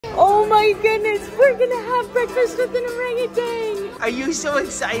my goodness, we're gonna have breakfast with an orangutan. Are you so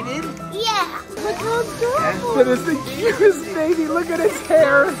excited? Yeah. Look how adorable. But it's the cutest baby. Look at his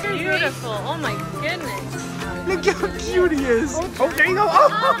hair. Beautiful. Oh my goodness. Look how cute he is. Oh, there you go.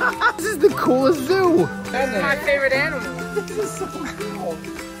 Oh, this is the coolest zoo. That's my favorite animal. This is so cool.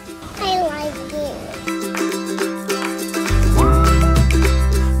 I like it.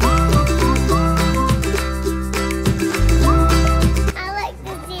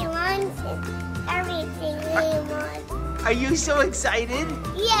 Are you so excited?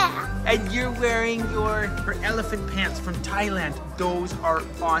 Yeah. And you're wearing your elephant pants from Thailand. Those are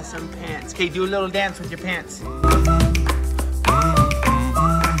awesome pants. Okay, do a little dance with your pants.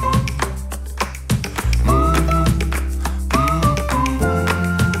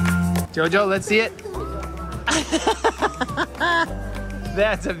 JoeJoe, let's see it.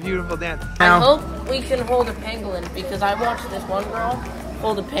 That's a beautiful dance. I hope we can hold a pangolin because I watched this one girl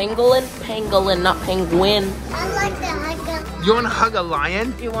hold a pangolin, not penguin. I like the hug. You want to hug a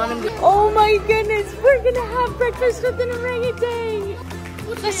lion? You want him to? Oh my goodness, we're gonna have breakfast with an orangutan.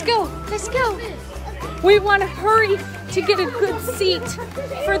 Let's go, let's go. We want to hurry to get a good seat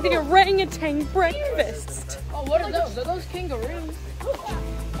for the orangutan breakfast. Oh, what are those? Are those kangaroos?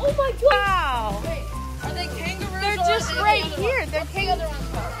 Oh my God. Wow. Wait, are they kangaroos? They're just right here. They're kangaroos.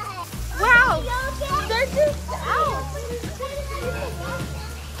 Wow. They're just out.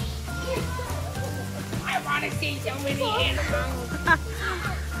 I want to see so many animals.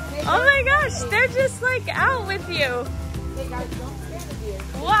 Oh my gosh, they're just like out with you.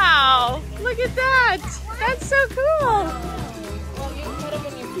 Wow, look at that. That's so cool.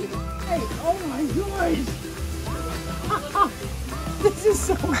 Hey, oh my gosh. This is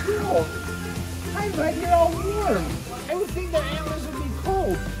so cool. I'm glad you're all warm. I would think their antlers would be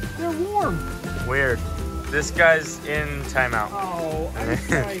cold. They're warm. Weird. This guy's in timeout. Oh, I'm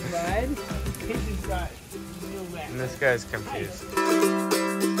sorry, bud. His is got real wet. And this guy's confused.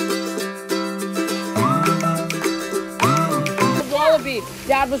 Wallaby.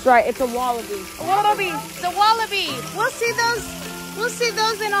 Dad was right. It's a wallaby. A wallaby, it's a wallaby. We'll see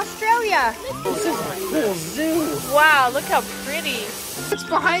those in Australia. This is a cool zoo. Wow, look how pretty. What's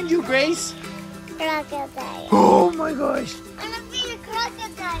behind you, Grace? Crocodile. Oh my gosh. I'm gonna feed a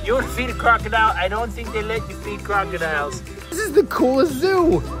crocodile. You want to feed a crocodile? I don't think they let you feed crocodiles. This is the coolest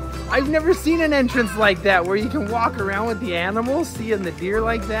zoo. I've never seen an entrance like that where you can walk around with the animals, seeing the deer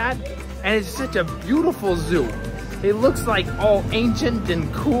like that. And it's such a beautiful zoo. It looks like all ancient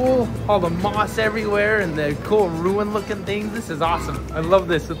and cool, all the moss everywhere and the cool ruin looking things. This is awesome. I love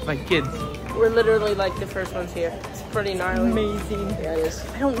this with my kids. We're literally like the first ones here. It's pretty gnarly. Amazing. Yeah, it is.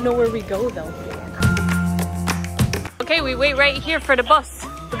 I don't know where we go though. Okay, we wait right here for the bus.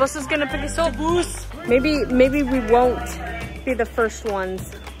 The bus is gonna pick us up. Maybe we won't be the first ones.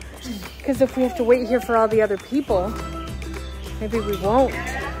 Because if we have to wait here for all the other people, maybe we won't.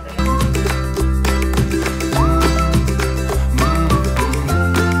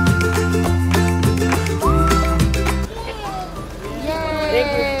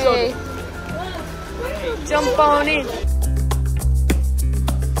 Yay! Jump on in.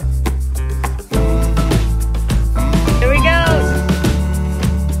 Here we go.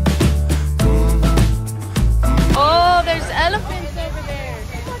 Oh, there's elephants over there.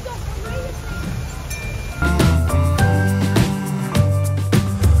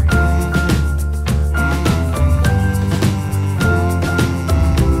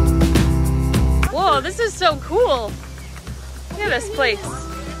 Whoa, this is so cool. Look at this place.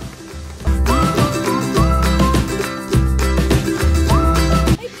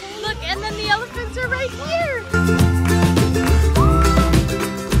 Look, and then the elephants are right here.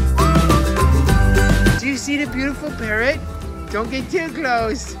 Do you see the beautiful parrot? Don't get too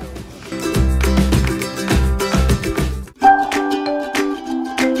close.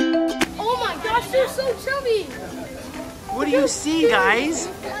 Oh my gosh, they're so chubby. What do you see, guys?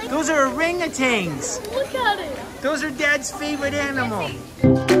 Those are orangutans. Look at it. Those are Dad's favorite animal.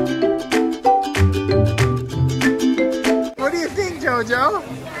 What do you think, JoeJoe?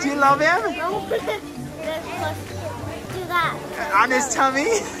 Do you love him? No. Do that. On his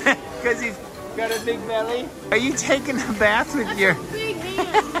tummy? Because he's got a big belly? Are you taking a bath with your... Big man.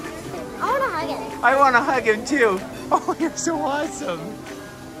 I wanna hug it. I want to hug him too. Oh, you're so awesome.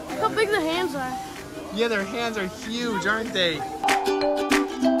 Look how big the hands are. Yeah, their hands are huge, aren't they?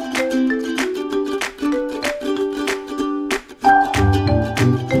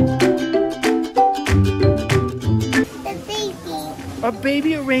 The baby. A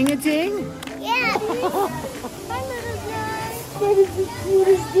baby orangutan? Yeah. Hi, little guy. That is the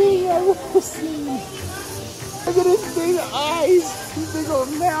cutest thing I've ever seen. Look at his big eyes, his big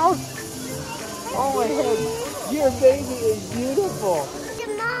old mouth. Oh my God, your baby is beautiful. It's a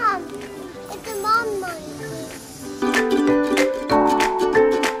mom. It's a mom monkey.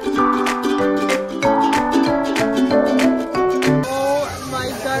 Oh my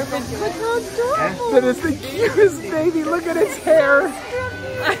God, look how adorable. That is the cutest baby. Look at its hair.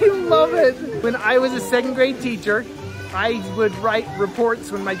 I love it. When I was a second grade teacher, I would write reports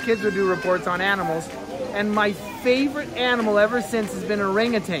when my kids would do reports on animals. And my favorite animal ever since has been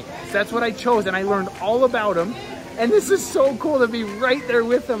orangutan. So that's what I chose, and I learned all about them. And this is so cool to be right there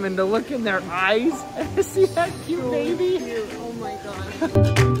with them and to look in their eyes and to see that cute baby. Oh my God.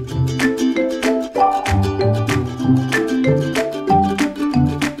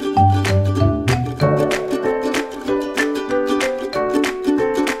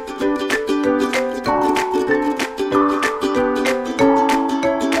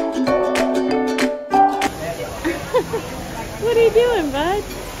 What are you doing, bud?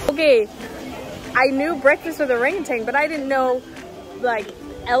 Okay, I knew breakfast with orangutan, but I didn't know like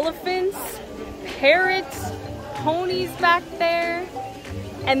elephants, parrots, ponies back there,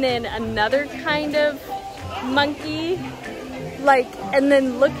 and then another kind of monkey. Like, and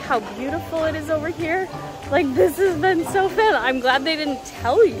then look how beautiful it is over here. Like, this has been so fun. I'm glad they didn't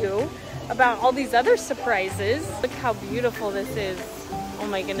tell you about all these other surprises. Look how beautiful this is. Oh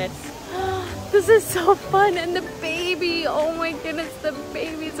my goodness. This is so fun. And the baby, oh my goodness, the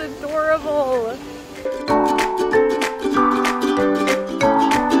baby's adorable.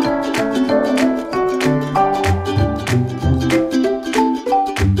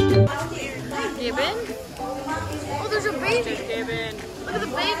 Gibbon? Oh, there's a baby. There's Gibbon. Look at the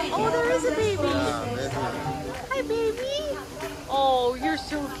baby. Oh, there is a baby. Hi, baby. Oh, you're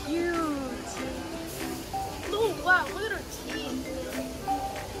so cute. Oh, wow, look at her teeth.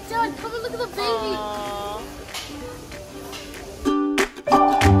 Dad, come and look at the baby. Aww.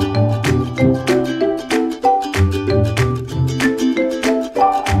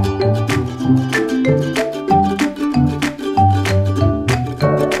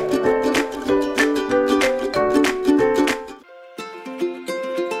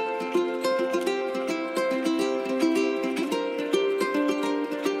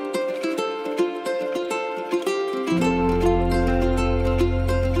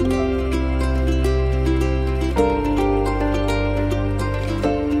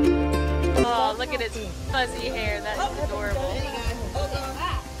 Look at his fuzzy hair, that's adorable.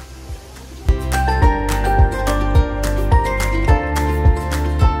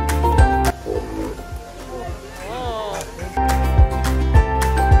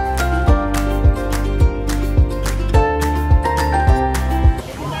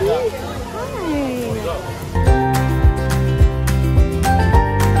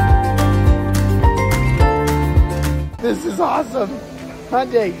 This is awesome. Huh,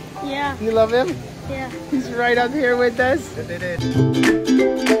 Jake? Yeah. You love him? Yeah. He's right up here with us.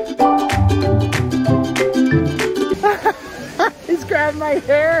 He's grabbing my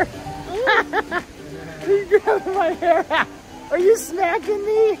hair. He's grabbing my hair. Are you smacking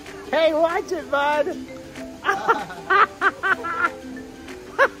me? Hey, watch it, bud.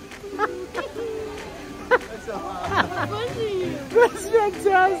 That's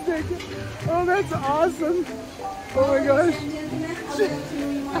fantastic. Oh, that's awesome. Oh my gosh.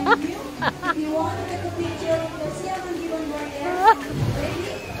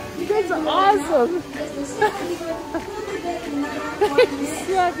 That's awesome.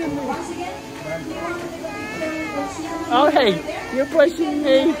 Oh, hey, you're pushing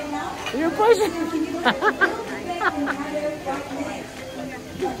me. You're pushing me.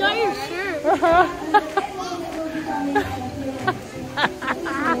 You got your shirt.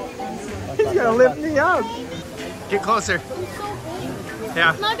 He's gonna lift me up. Get closer.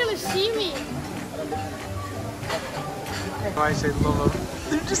 Yeah. He's not gonna see me. Oh, I say love them.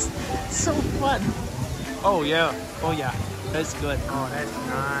 They're just so fun. Oh yeah. Oh yeah. That's good. Oh, that's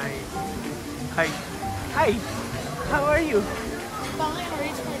nice. Hi. Hi. How are you?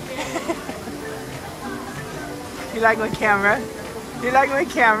 You like my camera? You like my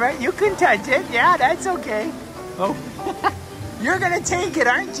camera? You can touch it. Yeah, that's okay. Oh. You're gonna take it,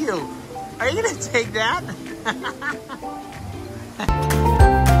 aren't you? Are you gonna take that?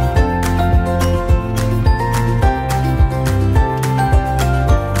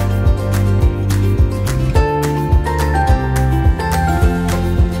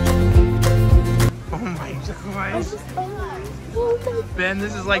 Ben,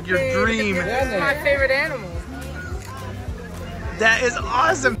 this is like your dream. This is my favorite animal. That is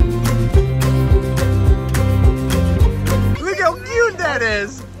awesome. Look how cute that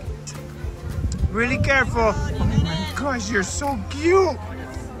is. Really careful. Oh my gosh, you're so cute.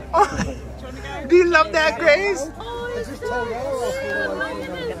 Oh, Do you love that, Grace? Oh, it's so cute. Look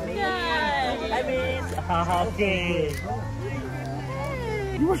at this guy.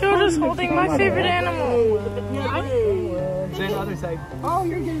 JoeJoe's holding my favorite animal. Say the other side. Oh,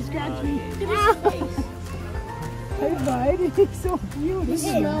 you're gonna scratch me. Look at his face. Hey, bud. He's so cute. He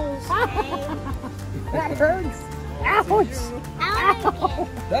smells. That hurts. Ouch. Ow.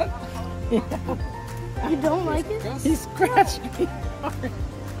 You don't like it? He scratched me hard.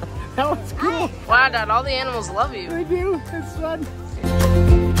 That was cool. Wow, Dad, all the animals love you. I do. It's fun.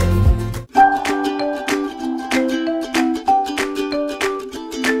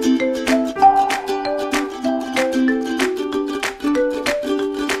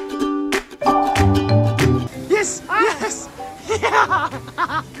 Yes! Yes!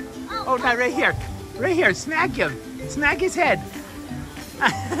 Yeah! Oh, not right here. Right here. Smack him. Smack his head.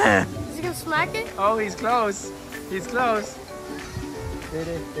 Is he gonna smack it? Oh, he's close. He's close.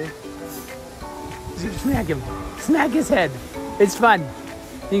 Smack him. Smack his head. It's fun.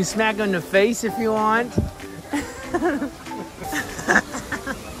 You can smack him in the face if you want.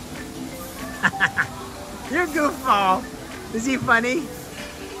 You're a goofball. Is he funny?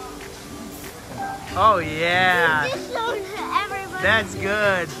 Oh, yeah. Just showed everybody. That's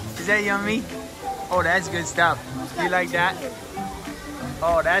good. Is that yummy? Oh, that's good stuff. You like that?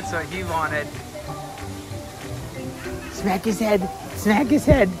 Oh, that's what he wanted. Smack his head. Smack his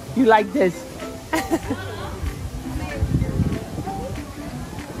head. You like this?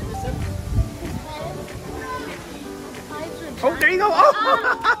 Oh, there you go.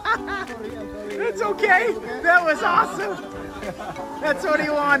 Oh. It's okay. That was awesome. That's what he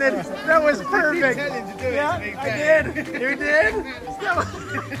wanted. That was perfect. Yeah, I did. You did?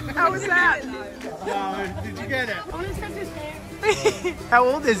 How was that? Did you get it? I want to touch his hair. How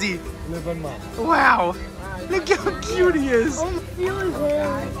old is he? 11 months. Wow. Look how cute he is. Oh, feel his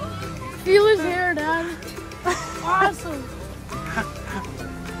hair. Feel his hair, Dad. Awesome.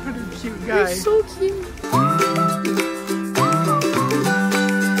 What a cute guy. He's so cute.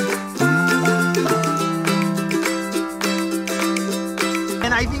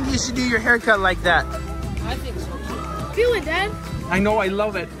 And I think you should do your haircut like that. I think so too. Feel it, Dad. I know, I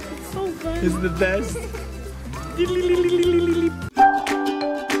love it. It's so fun. It's the best.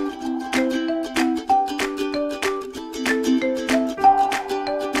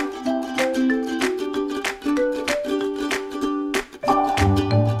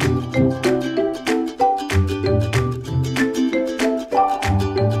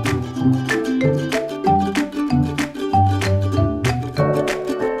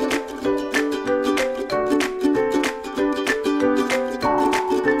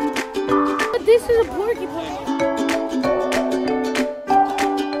 This is a porcupine.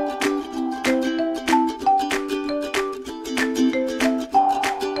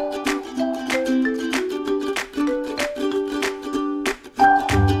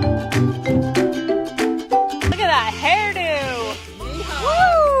 Look at that hairdo.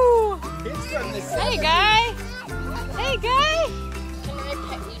 Woo! Hey, guy. Hey, guy.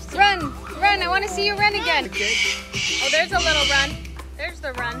 Run. Run. I want to see you run again. Oh, there's a little run. There's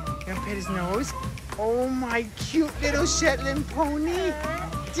the run. Gonna pet his nose. Oh, my cute little Shetland pony.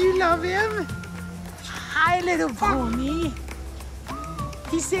 Do you love him? Hi, little pony.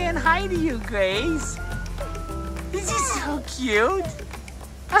 He's saying hi to you, Grace. Is he so cute?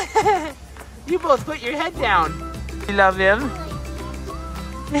 You both put your head down. You love him?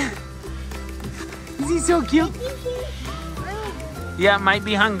 Is he so cute? Yeah, might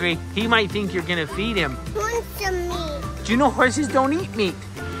be hungry. He might think you're gonna feed him. Want some meat. Do you know horses don't eat meat?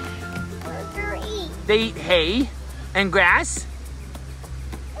 What do you eat? They eat hay and grass.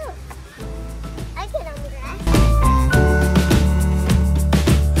 I get on grass.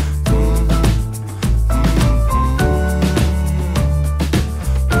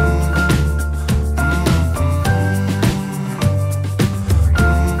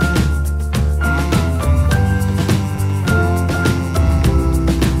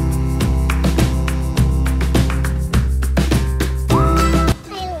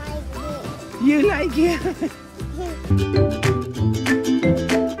 You like it?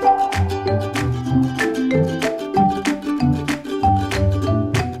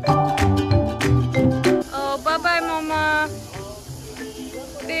 Oh, bye-bye, Mama.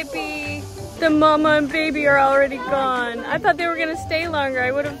 Baby. The mama and baby are already gone. I thought they were going to stay longer.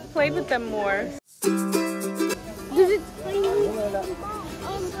 I would have played with them more.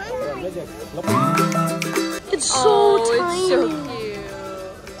 It's so tiny. It's so cute.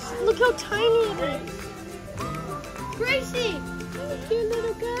 Look how tiny it is. Gracie, cute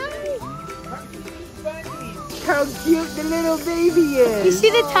little guy. How cute the little baby is. You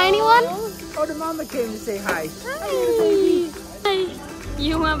see the tiny one? Oh, the mama came to say hi. Hi. Hi.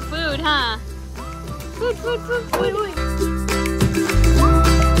 You want food, huh? Food, food, food, food. Wait.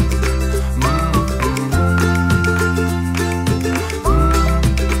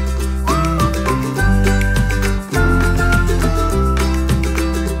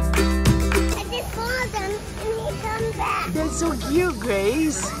 That's so cute,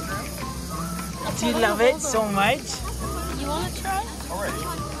 Grace. Do you love it so much? You want to try?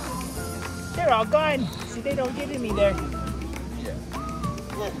 They're all gone. See, they don't get any there.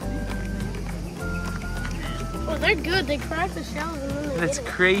 Oh, they're good. They crack the shells and then they That's get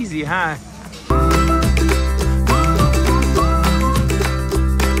it. crazy, huh?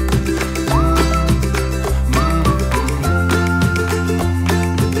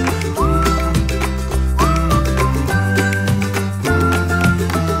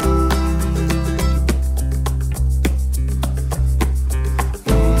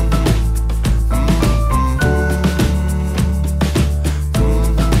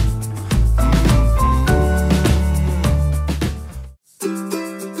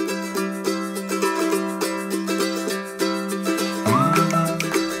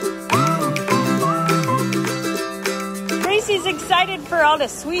 Gracie's excited for all the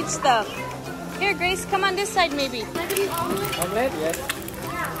sweet stuff. Here, Grace, come on this side maybe. Omelette? Yes.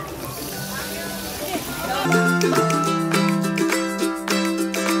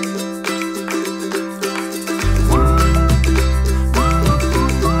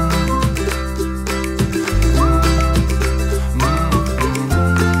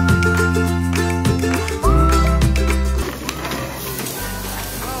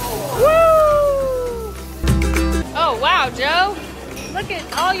 Oh, wow, Joe. Look at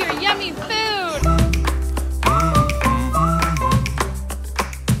all your yummy food.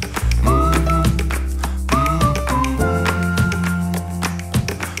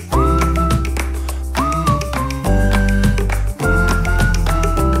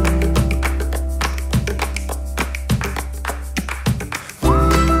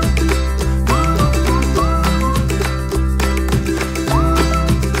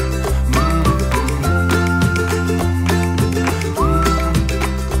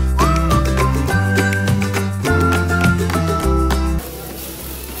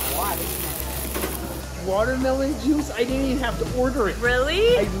 Watermelon juice? I didn't even have to order it.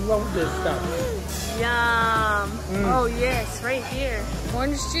 Really? I love this stuff. Yum. Oh, yes, right here.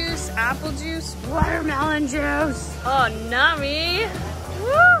 Orange juice, apple juice, watermelon juice. Oh, nummy.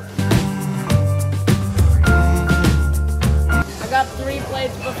 Woo! I got 3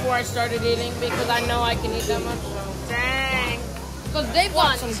 plates before I started eating because I know I can eat that much. So. Dang. Because they've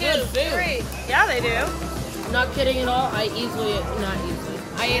got some good food. 3. Yeah, they do. Not kidding at all. I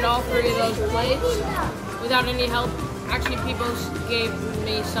ate all 3 of those plates without any help. Actually, people gave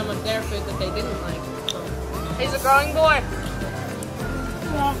me some of their food that they didn't like. So. He's a growing boy.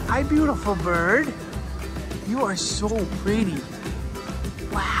 Hi, beautiful bird. You are so pretty.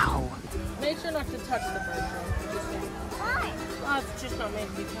 Wow. Make sure not to touch the bird. Why? Oh, it's just not made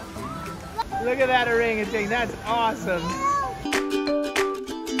to be touched. Look at that orangutan. That's awesome.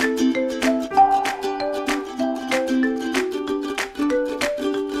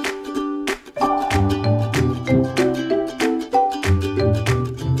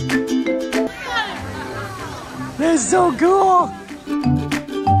 That's so cool.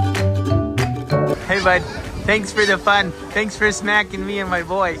 Hey, bud. Thanks for the fun. Thanks for smacking me and my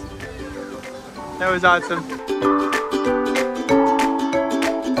boy. That was awesome.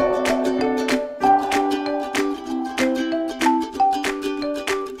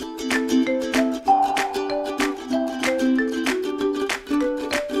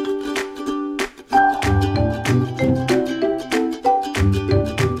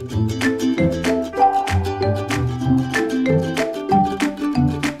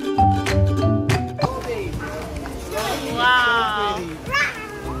 Wow.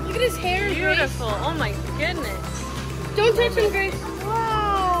 Look at his hair, Beautiful. Oh my goodness. Grace. Don't touch him, Grace.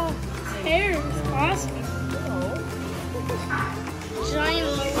 Wow. His hair is awesome. Giant.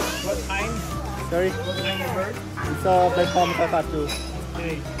 What kind? Sorry? What kind of bird? It's a playful cockatoos.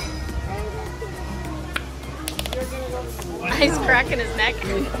 Okay. He's cracking his neck.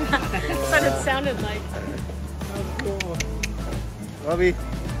 That's what it sounded like. That's cool. Robbie.